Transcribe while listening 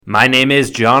My name is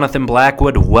Jonathan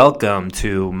Blackwood. Welcome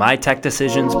to My Tech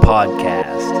Decisions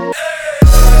podcast.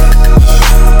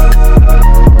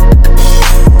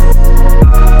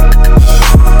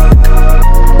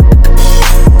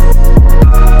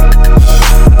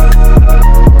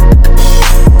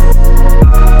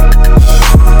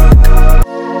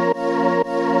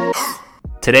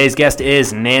 Today's guest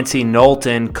is Nancy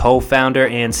Knowlton, co-founder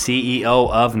and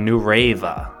CEO of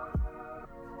Nureva.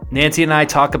 Nancy and I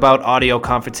talk about audio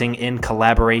conferencing in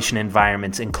collaboration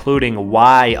environments, including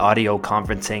why audio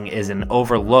conferencing is an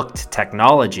overlooked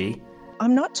technology.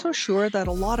 I'm not so sure that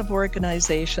a lot of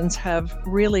organizations have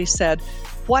really said,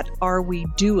 what are we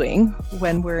doing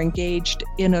when we're engaged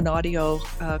in an audio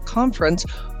conference?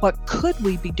 What could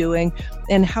we be doing?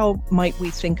 And how might we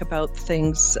think about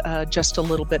things just a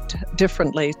little bit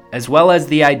differently? As well as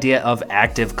the idea of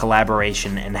active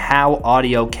collaboration and how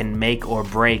audio can make or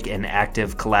break an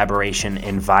active collaboration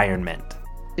environment.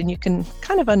 And you can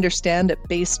kind of understand it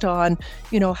based on,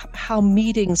 how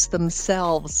meetings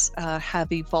themselves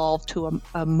have evolved to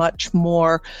a much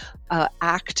more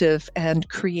active and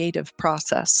creative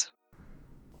process.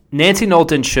 Nancy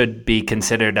Knowlton should be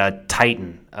considered a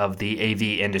titan of the AV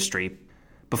industry.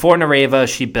 Before Nureva,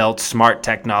 she built Smart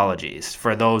Technologies.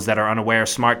 For those that are unaware,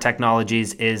 Smart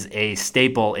Technologies is a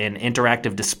staple in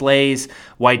interactive displays,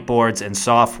 whiteboards, and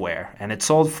software, and it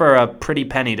sold for a pretty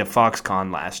penny to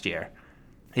Foxconn last year.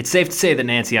 It's safe to say that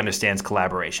Nancy understands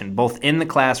collaboration, both in the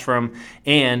classroom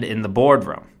and in the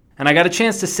boardroom. And I got a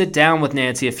chance to sit down with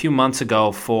Nancy a few months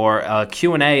ago for a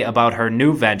Q&A about her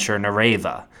new venture,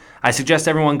 Nureva. I suggest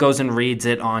everyone goes and reads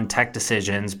it on Tech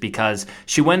Decisions because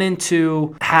she went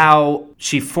into how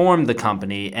she formed the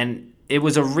company, and it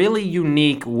was a really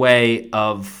unique way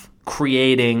of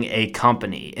creating a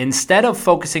company. Instead of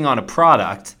focusing on a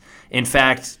product, in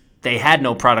fact, they had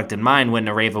no product in mind when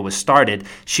Nureva was started.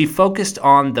 She focused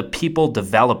on the people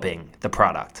developing the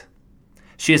product.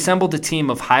 She assembled a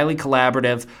team of highly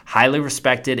collaborative, highly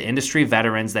respected industry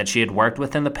veterans that she had worked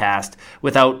with in the past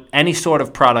without any sort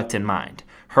of product in mind.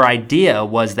 Her idea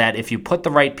was that if you put the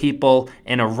right people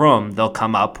in a room, they'll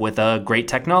come up with a great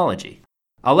technology.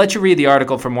 I'll let you read the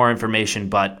article for more information,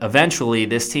 but eventually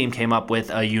this team came up with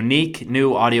a unique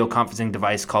new audio conferencing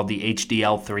device called the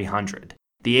HDL300.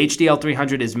 The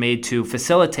HDL300 is made to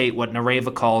facilitate what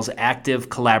Nureva calls active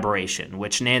collaboration,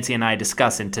 which Nancy and I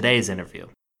discuss in today's interview.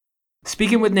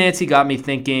 Speaking with Nancy got me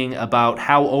thinking about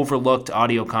how overlooked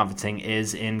audio conferencing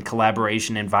is in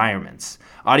collaboration environments.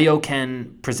 Audio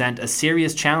can present a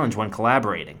serious challenge when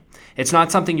collaborating. It's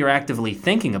not something you're actively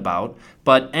thinking about,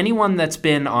 but anyone that's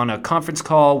been on a conference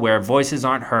call where voices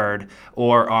aren't heard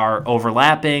or are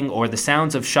overlapping or the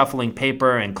sounds of shuffling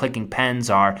paper and clicking pens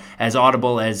are as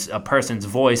audible as a person's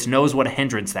voice knows what a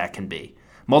hindrance that can be.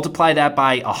 Multiply that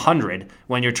by 100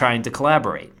 when you're trying to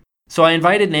collaborate. So I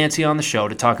invited Nancy on the show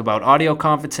to talk about audio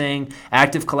conferencing,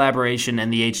 active collaboration,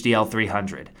 and the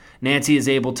HDL300. Nancy is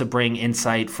able to bring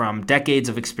insight from decades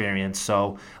of experience,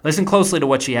 so listen closely to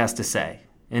what she has to say.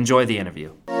 Enjoy the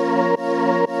interview.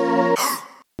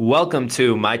 Welcome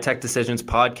to My Tech Decisions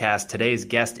podcast. Today's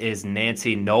guest is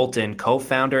Nancy Knowlton,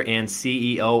 co-founder and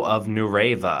CEO of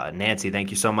Nureva. Nancy,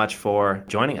 thank you so much for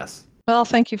joining us. Well,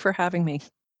 thank you for having me.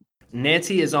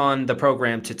 Nancy is on the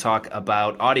program to talk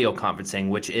about audio conferencing,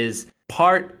 which is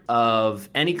part of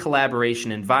any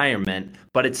collaboration environment,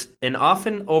 but it's an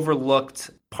often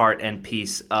overlooked part and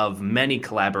piece of many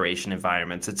collaboration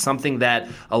environments. It's something that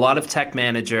a lot of tech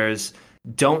managers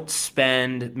don't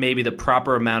spend maybe the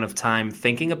proper amount of time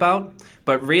thinking about,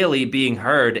 but really being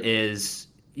heard is,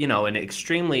 an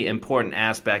extremely important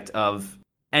aspect of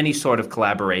any sort of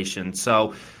collaboration.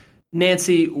 So,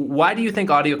 Nancy, why do you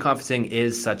think audio conferencing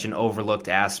is such an overlooked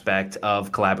aspect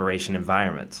of collaboration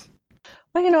environments?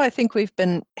 Well, I think we've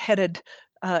been headed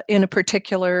in a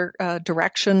particular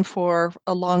direction for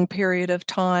a long period of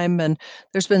time, and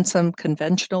there's been some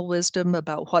conventional wisdom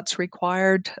about what's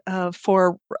required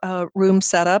for room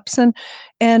setups,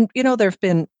 and there have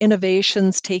been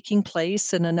innovations taking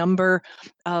place in a number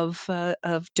of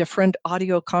different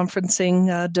audio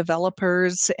conferencing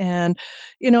developers, and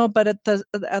but at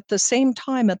the same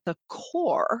time, at the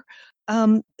core.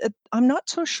 I'm not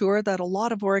so sure that a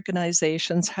lot of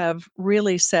organizations have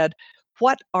really said,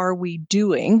 what are we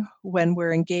doing when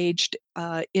we're engaged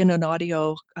in an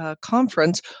audio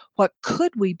conference? What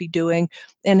could we be doing?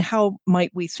 And how might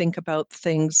we think about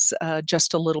things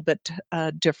just a little bit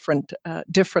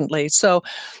differently? So,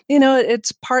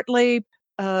 it's partly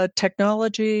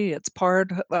technology. It's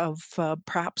part of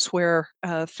perhaps where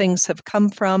things have come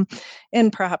from,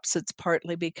 and perhaps it's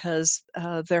partly because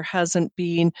there hasn't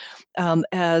been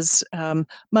as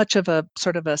much of a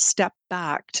sort of a step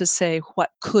back to say,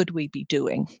 what could we be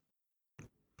doing?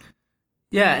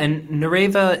 Yeah, and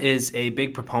Nareva is a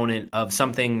big proponent of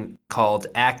something called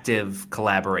active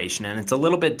collaboration. And it's a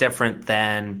little bit different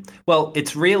than, well,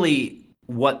 it's really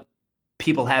what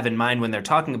people have in mind when they're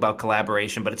talking about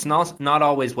collaboration, but it's not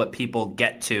always what people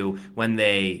get to when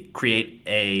they create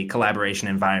a collaboration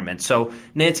environment. So,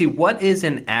 Nancy, what is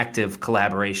an active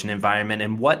collaboration environment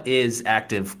and what is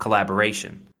active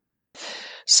collaboration?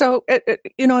 So,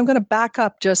 I'm going to back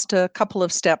up just a couple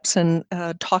of steps and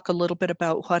talk a little bit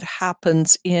about what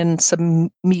happens in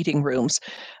some meeting rooms.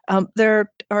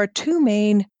 There are two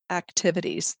main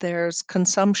activities. There's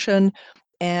consumption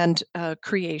and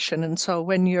creation. And so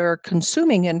when you're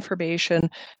consuming information,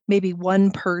 maybe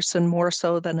one person more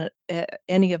so than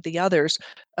any of the others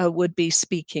would be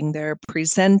speaking. They're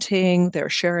presenting, they're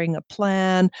sharing a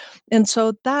plan. And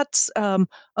so that's a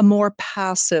more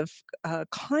passive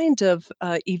kind of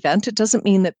event. It doesn't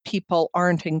mean that people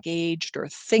aren't engaged or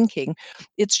thinking.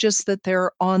 It's just that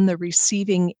they're on the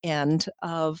receiving end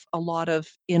of a lot of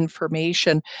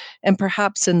information. And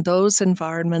perhaps in those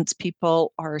environments,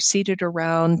 people are seated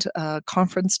around a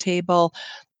conference table,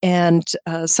 and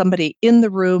somebody in the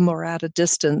room or at a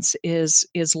distance is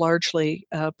largely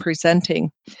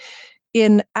presenting.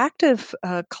 In active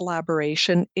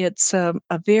collaboration, it's a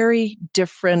very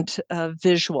different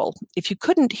visual. If you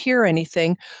couldn't hear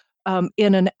anything,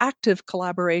 in an active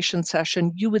collaboration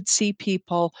session, you would see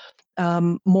people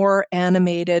more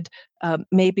animated,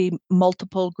 maybe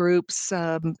multiple groups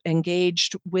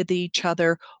engaged with each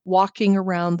other, walking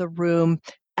around the room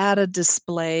at a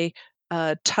display,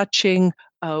 touching,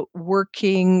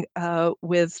 working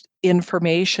with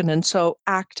information. And so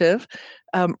active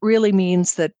really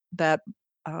means that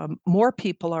more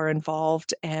people are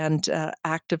involved and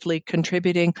actively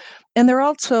contributing. And they're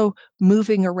also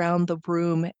moving around the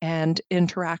room and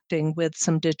interacting with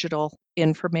some digital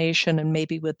information and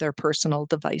maybe with their personal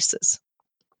devices.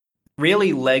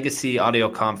 Really, legacy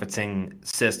audio conferencing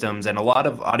systems and a lot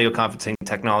of audio conferencing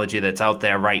technology that's out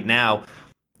there right now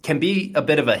can be a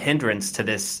bit of a hindrance to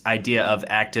this idea of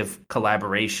active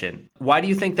collaboration. Why do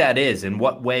you think that is? In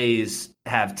what ways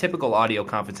have typical audio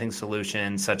conferencing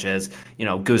solutions, such as,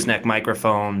 gooseneck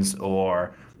microphones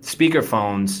or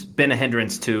speakerphones, been a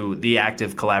hindrance to the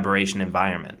active collaboration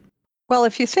environment? Well,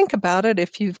 if you think about it,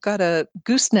 if you've got a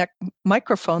gooseneck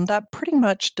microphone, that pretty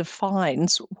much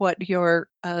defines what your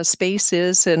space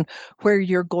is and where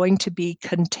you're going to be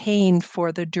contained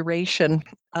for the duration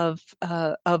of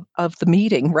the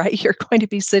meeting, right? You're going to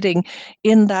be sitting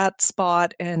in that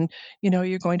spot, and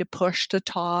you're going to push to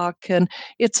talk, and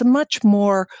it's a much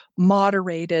more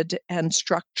moderated and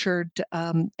structured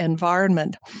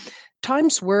environment.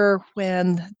 Times were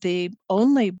when the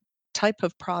only type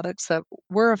of products that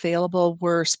were available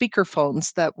were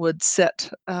speakerphones that would sit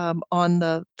on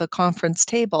the conference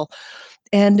table.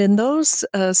 And in those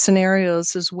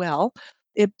scenarios as well,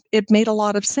 it made a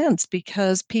lot of sense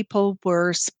because people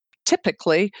were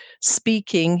typically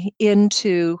speaking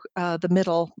into the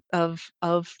middle of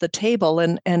the table,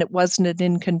 and it wasn't an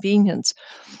inconvenience.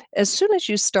 As soon as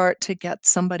you start to get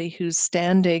somebody who's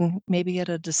standing maybe at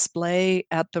a display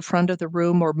at the front of the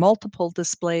room or multiple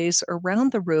displays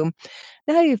around the room,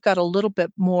 now you've got a little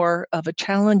bit more of a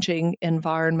challenging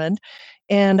environment.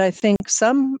 And I think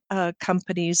some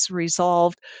companies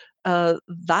resolved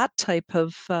that type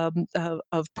of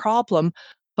problem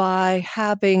by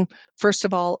having, first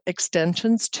of all,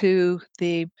 extensions to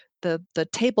the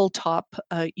tabletop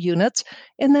units,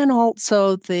 and then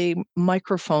also the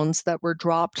microphones that were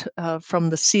dropped from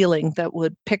the ceiling that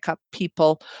would pick up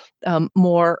people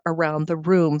more around the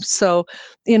room. So,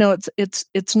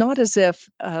 it's not as if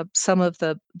some of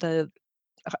the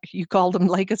you call them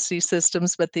legacy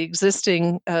systems, but the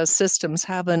existing systems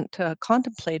haven't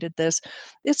contemplated this.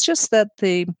 It's just that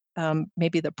the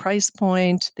maybe the price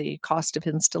point, the cost of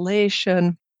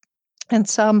installation, and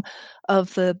some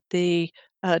of the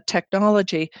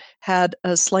technology had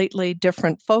a slightly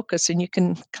different focus, and you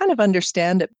can kind of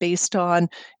understand it based on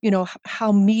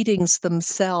how meetings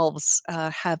themselves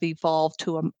have evolved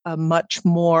to a much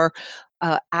more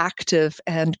active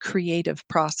and creative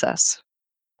process.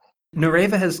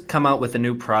 Nareva has come out with a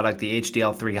new product, the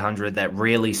HDL 300, that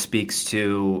really speaks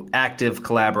to active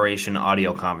collaboration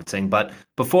audio conferencing. But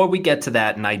before we get to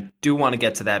that, and I do want to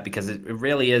get to that because it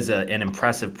really is an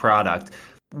impressive product,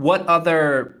 what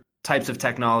other types of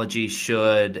technology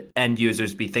should end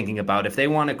users be thinking about if they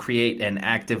want to create an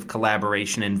active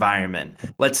collaboration environment?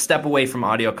 Let's step away from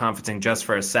audio conferencing just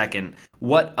for a second.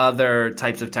 What other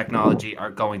types of technology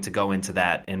are going to go into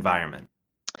that environment?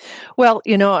 Well,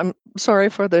 I'm sorry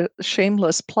for the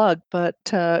shameless plug, but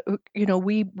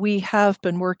we have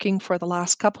been working for the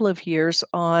last couple of years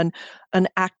on an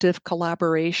active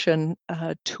collaboration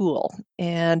tool,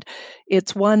 and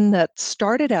it's one that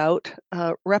started out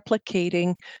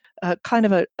replicating kind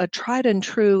of a tried and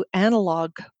true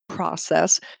analog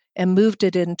process and moved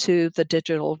it into the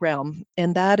digital realm.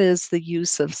 And that is the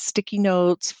use of sticky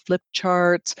notes, flip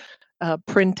charts,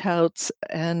 printouts,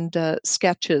 and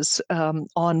sketches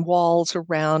on walls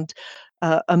around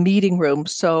a meeting room.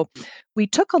 So we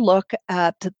took a look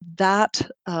at that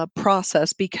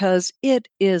process because it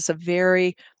is a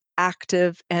very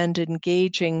active and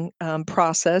engaging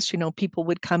process. People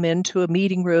would come into a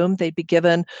meeting room, they'd be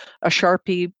given a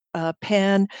Sharpie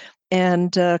pen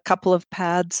and a couple of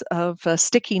pads of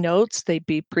sticky notes. They'd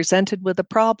be presented with a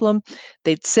problem.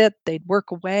 They'd sit, they'd work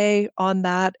away on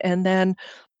that, and then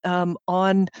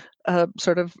on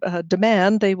sort of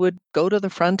demand, they would go to the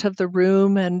front of the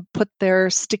room and put their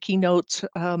sticky notes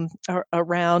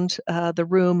around the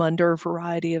room under a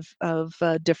variety of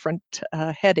different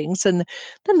headings. And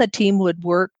then the team would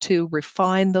work to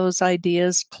refine those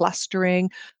ideas,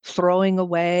 clustering, throwing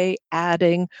away,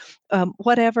 adding,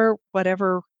 whatever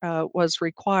was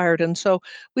required. And so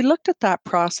we looked at that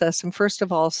process and first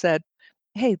of all said,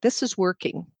 hey, this is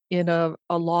working in a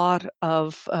lot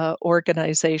of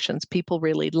organizations. People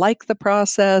really like the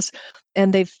process,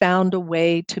 and they've found a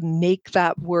way to make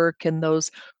that work in those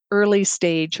early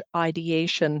stage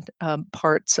ideation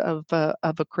parts of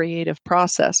a creative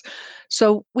process.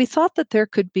 So we thought that there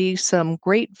could be some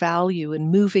great value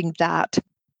in moving that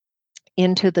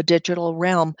into the digital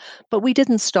realm. But we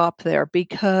didn't stop there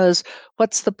because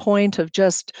what's the point of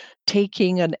just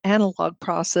taking an analog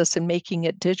process and making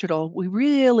it digital? We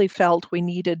really felt we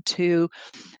needed to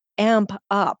amp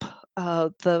up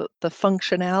the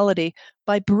functionality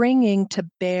by bringing to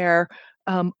bear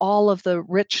all of the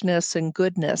richness and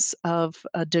goodness of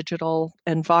a digital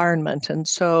environment. And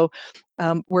so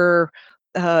we're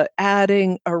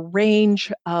adding a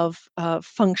range of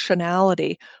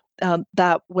functionality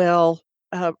that will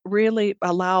really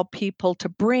allow people to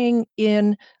bring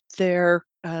in their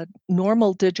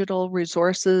normal digital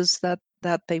resources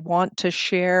that they want to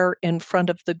share in front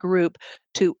of the group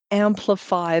to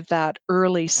amplify that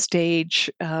early stage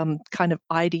kind of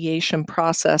ideation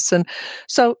process. And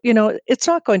so, it's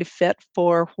not going to fit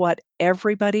for what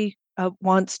everybody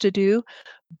wants to do,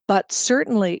 but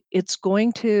certainly it's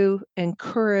going to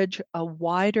encourage a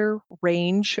wider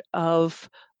range of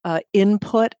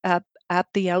input at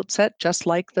the outset, just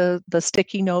like the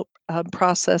sticky note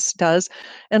process does.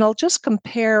 And I'll just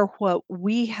compare what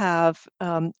we have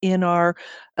in our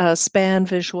SPAN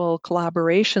visual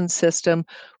collaboration system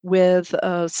with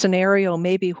a scenario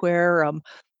maybe where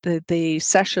the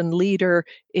session leader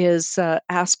is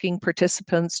asking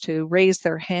participants to raise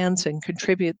their hands and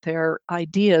contribute their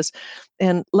ideas.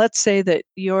 And let's say that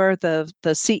you're the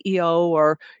CEO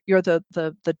or you're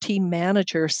the team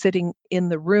manager sitting in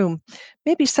the room.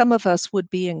 Maybe some of us would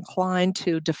be inclined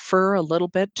to defer a little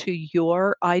bit to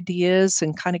your ideas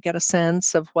and kind of get a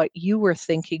sense of what you were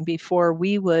thinking before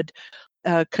we would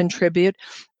contribute.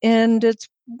 And it's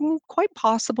quite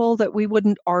possible that we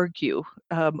wouldn't argue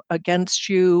against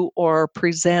you or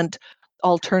present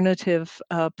alternative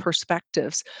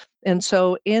perspectives. And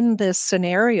so, in this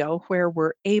scenario where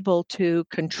we're able to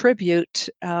contribute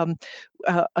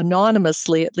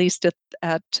anonymously, at least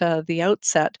at the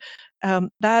outset,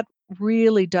 that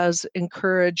really does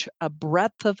encourage a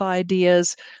breadth of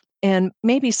ideas and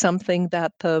maybe something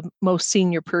that the most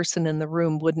senior person in the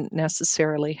room wouldn't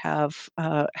necessarily have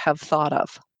thought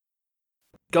of.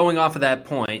 Going off of that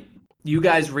point, you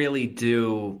guys really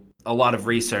do a lot of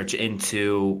research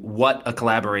into what a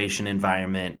collaboration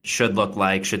environment should look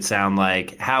like, should sound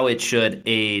like, how it should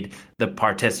aid the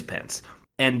participants.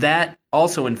 And that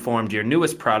also informed your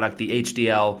newest product, the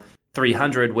HDL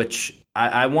 300, which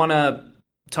I want to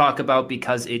talk about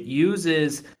because it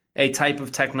uses a type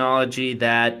of technology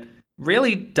that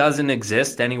really doesn't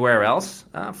exist anywhere else,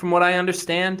 from what I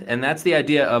understand, and that's the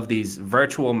idea of these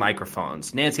virtual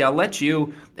microphones. Nancy, I'll let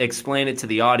you explain it to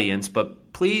the audience,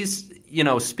 but please,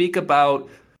 speak about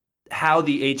how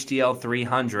the HDL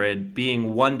 300,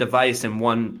 being one device in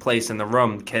one place in the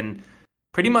room, can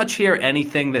pretty much hear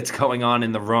anything that's going on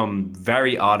in the room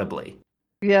very audibly.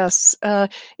 Yes,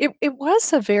 it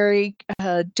was a very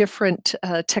different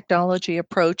technology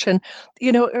approach. And,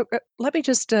 let me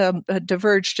just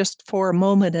diverge just for a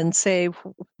moment and say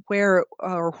where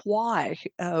or why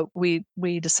we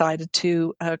decided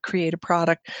to create a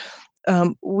product.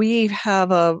 We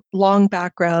have a long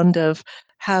background of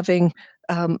having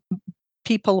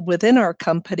people within our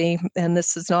company, and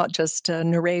this is not just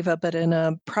Nareva, but in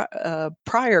a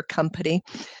prior company,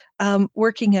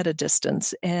 working at a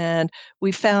distance. And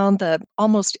we found that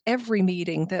almost every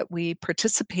meeting that we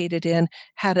participated in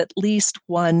had at least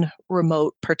one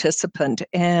remote participant.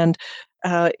 And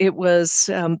it was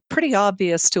pretty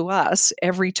obvious to us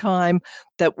every time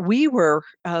that we were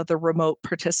the remote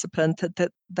participant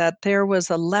that there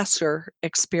was a lesser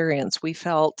experience. We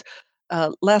felt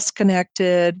less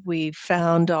connected. We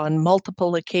found on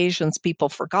multiple occasions people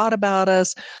forgot about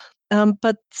us.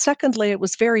 But secondly, it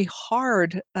was very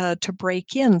hard to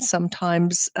break in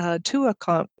sometimes to a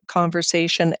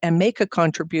conversation and make a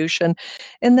contribution.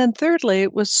 And then thirdly,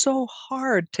 it was so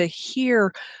hard to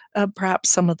hear perhaps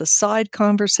some of the side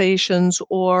conversations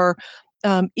or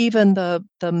even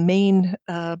the main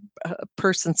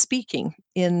person speaking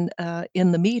in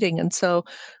the meeting. And so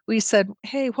we said,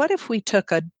 hey, what if we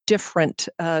took a different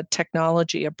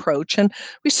technology approach? And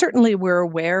we certainly were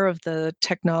aware of the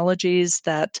technologies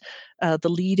that the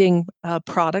leading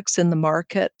products in the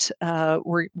market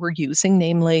were using,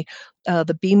 namely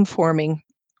the beamforming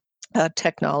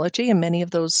technology, and many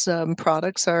of those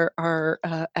products are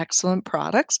excellent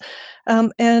products.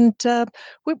 And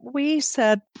we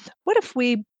said, what if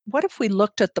we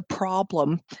looked at the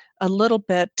problem a little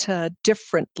bit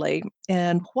differently,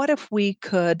 and what if we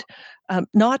could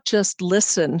not just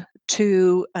listen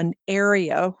to an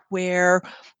area where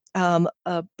a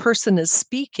person is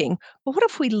speaking, but what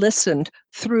if we listened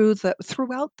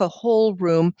throughout the whole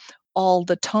room all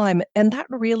the time? And that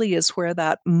really is where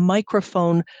that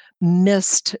microphone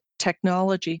mist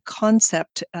technology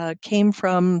concept came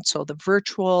from. So the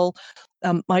virtual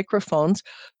microphones.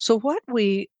 So what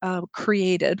we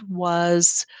created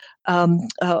was a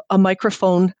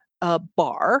microphone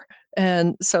bar.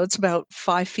 And so it's about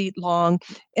 5 feet long.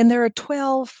 And there are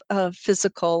 12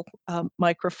 physical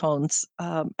microphones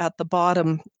at the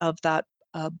bottom of that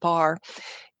bar.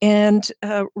 And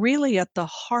really, at the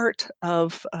heart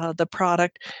of the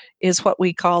product is what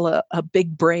we call a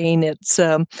big brain. It's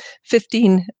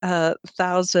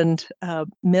 15,000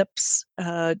 MIPS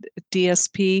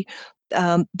DSP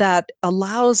that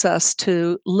allows us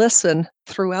to listen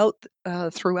throughout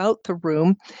the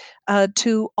room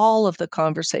to all of the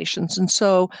conversations. And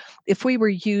so, if we were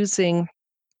using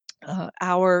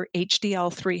our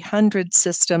HDL 300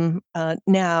 system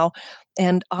now,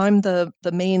 and I'm the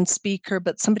main speaker,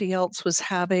 but somebody else was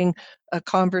having a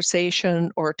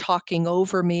conversation or talking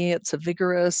over me. It's a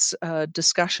vigorous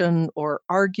discussion or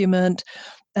argument.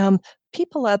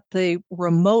 People at the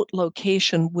remote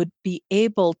location would be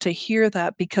able to hear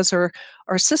that because our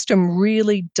system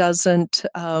really doesn't,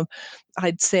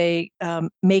 I'd say,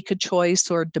 make a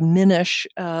choice or diminish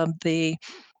the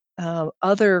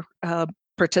other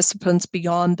participants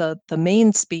beyond the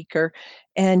main speaker,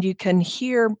 and you can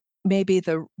hear maybe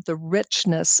the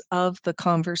richness of the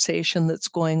conversation that's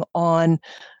going on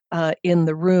in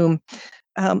the room.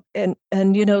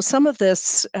 And you know, some of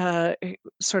this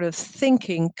sort of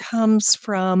thinking comes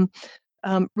from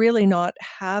really not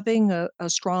having a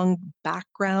strong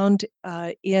background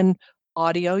in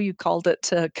audio. You called it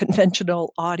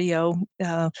conventional audio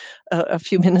a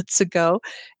few minutes ago.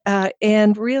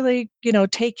 And really, you know,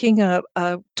 taking a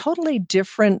totally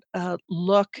different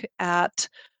look at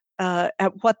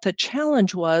what the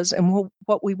challenge was and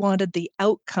what we wanted the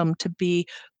outcome to be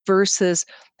versus,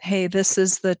 hey, this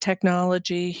is the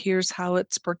technology, here's how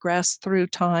it's progressed through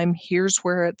time, here's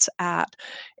where it's at.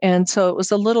 And so it was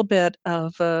a little bit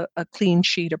of a clean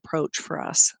sheet approach for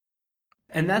us.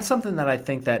 And that's something that I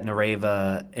think that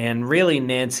Nareva and really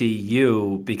Nancy,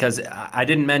 you, because I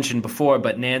didn't mention before,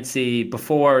 but Nancy,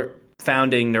 before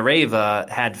founding Nareva,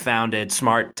 had founded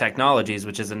Smart Technologies,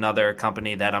 which is another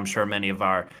company that I'm sure many of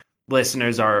our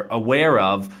listeners are aware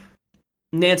of.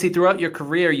 Nancy, throughout your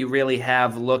career, you really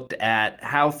have looked at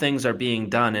how things are being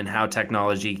done and how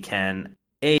technology can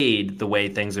aid the way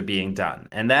things are being done.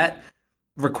 And that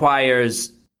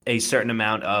requires a certain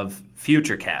amount of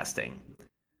future casting.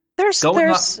 There's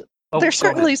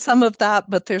certainly some of that,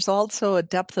 but there's also a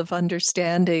depth of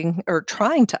understanding or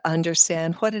trying to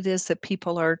understand what it is that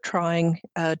people are trying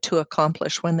to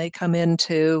accomplish when they come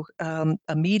into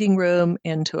a meeting room,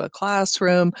 into a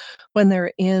classroom, when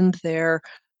they're in their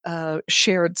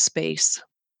shared space.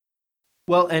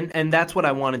 Well, and that's what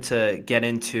I wanted to get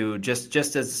into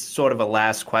just as sort of a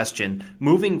last question.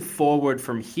 Moving forward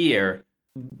from here,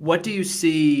 what do you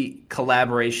see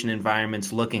collaboration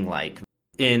environments looking like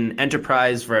in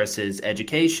enterprise versus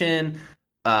education?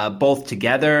 both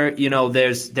together?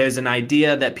 There's an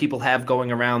idea that people have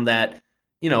going around that,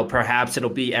 perhaps it'll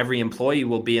be every employee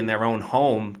will be in their own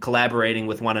home collaborating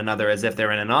with one another as if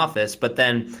they're in an office. But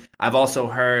then I've also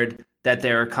heard that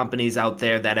there are companies out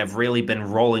there that have really been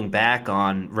rolling back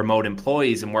on remote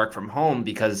employees and work from home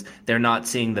because they're not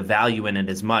seeing the value in it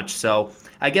as much. So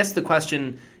I guess the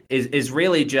question is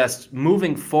really just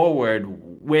moving forward,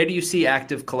 where do you see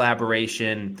active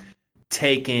collaboration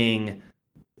taking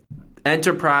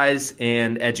enterprise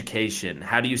and education?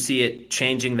 How do you see it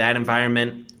changing that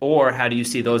environment, or how do you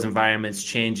see those environments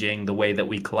changing the way that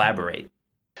we collaborate?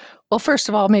 Well, first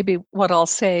of all, maybe what I'll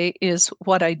say is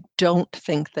what I don't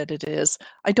think that it is.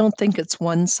 I don't think it's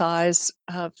one size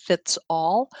fits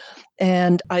all.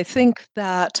 And I think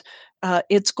that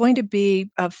it's going to be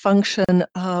a function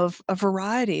of a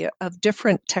variety of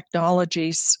different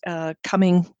technologies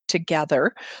coming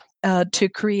together to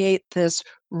create this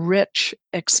rich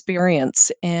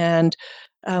experience. And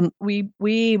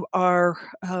we are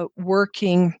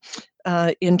working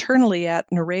internally at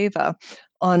Nareva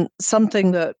on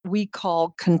something that we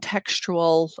call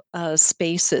contextual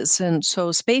spaces. And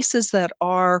so spaces that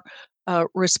are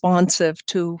responsive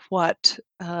to what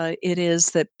it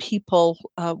is that people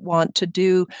want to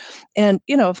do. And,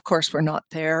 of course, we're not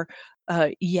there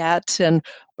yet. And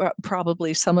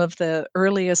probably some of the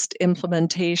earliest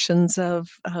implementations of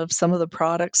some of the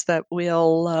products that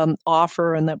we'll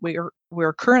offer and that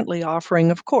we're currently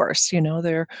offering, of course,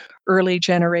 they're early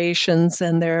generations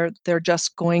and they're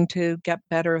just going to get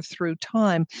better through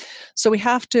time. So we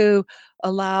have to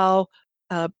allow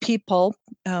people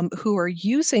who are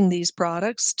using these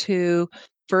products to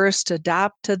first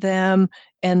adapt to them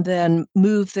and then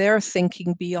move their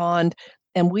thinking beyond.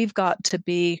 And we've got to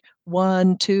be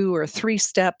 1, 2, or 3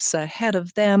 steps ahead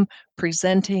of them,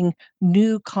 presenting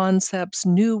new concepts,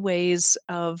 new ways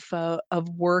of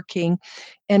working,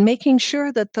 and making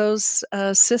sure that those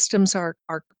systems are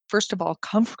first of all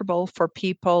comfortable for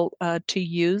people to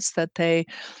use, that they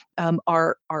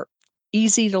are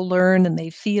easy to learn, and they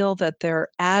feel that they're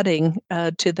adding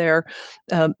to their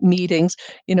meetings.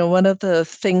 One of the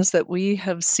things that we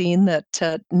have seen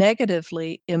that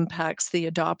negatively impacts the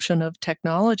adoption of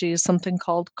technology is something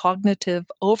called cognitive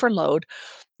overload.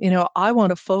 I want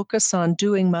to focus on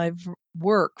doing my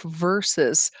work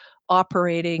versus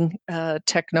operating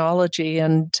technology,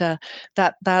 and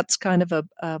that's kind of a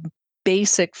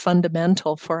basic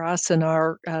fundamental for us in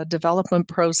our development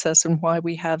process, and why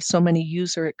we have so many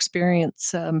user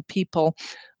experience people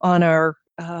on our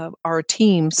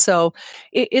team. So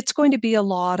it's going to be a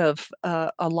lot of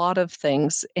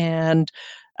things, and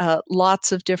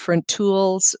lots of different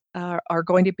tools are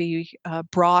going to be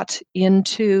brought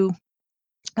into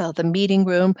the meeting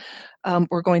room.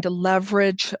 We're going to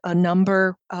leverage a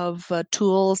number of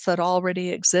tools that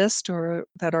already exist or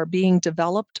that are being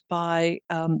developed by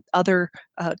other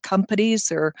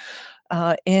companies, and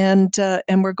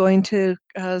we're going to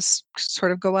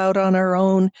sort of go out on our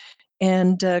own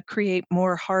and create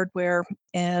more hardware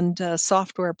and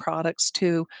software products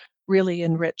to really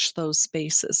enrich those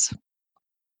spaces.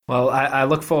 Well, I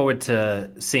look forward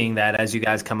to seeing that as you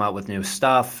guys come out with new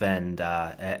stuff and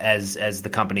as the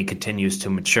company continues to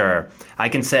mature. I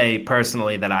can say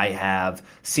personally that I have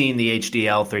seen the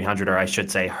HDL 300, or I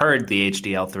should say heard the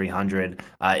HDL 300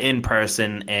 in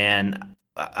person, and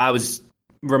I was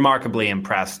remarkably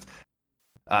impressed.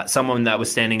 Someone that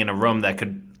was standing in a room that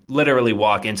could literally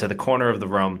walk into the corner of the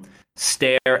room,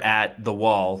 stare at the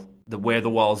wall, where the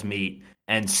walls meet,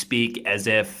 and speak as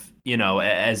if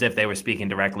they were speaking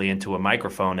directly into a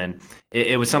microphone. And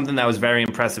it was something that was very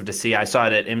impressive to see. I saw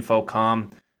it at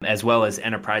InfoComm as well as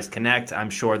Enterprise Connect. I'm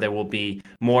sure there will be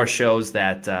more shows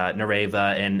that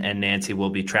Nareva and Nancy will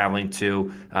be traveling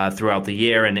to throughout the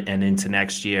year and into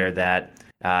next year that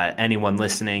anyone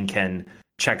listening can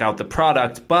check out the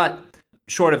product. But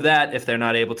short of that, if they're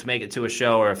not able to make it to a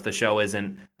show, or if the show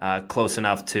isn't close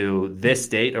enough to this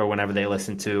date or whenever they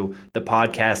listen to the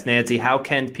podcast, Nancy, how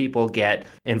can people get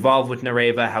involved with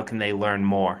Nareva? How can they learn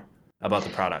more about the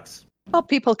products? Well,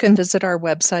 people can visit our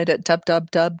website at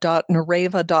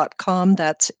www.nareva.com.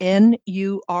 That's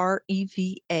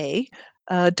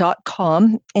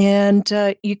NUREVA.com. And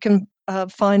you can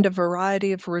find a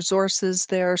variety of resources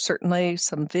there, certainly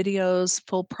some videos,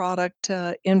 full product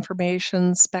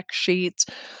information, spec sheets.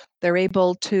 They're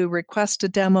able to request a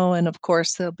demo, and of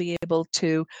course, they'll be able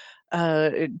to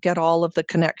get all of the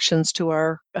connections to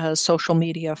our social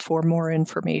media for more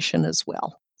information as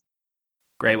well.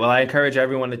 Great. Well, I encourage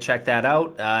everyone to check that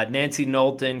out. Nancy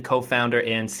Knowlton, co-founder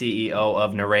and CEO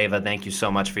of Nareva, thank you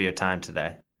so much for your time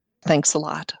today. Thanks a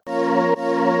lot.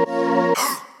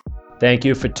 Thank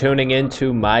you for tuning in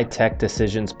to My Tech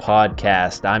Decisions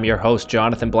podcast. I'm your host,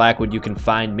 Jonathan Blackwood. You can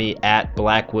find me at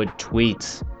Blackwood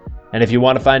Tweets. And if you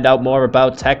want to find out more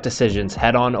about Tech Decisions,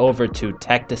 head on over to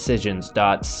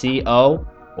techdecisions.co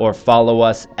or follow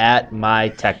us at My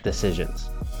Tech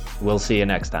Decisions. We'll see you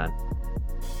next time.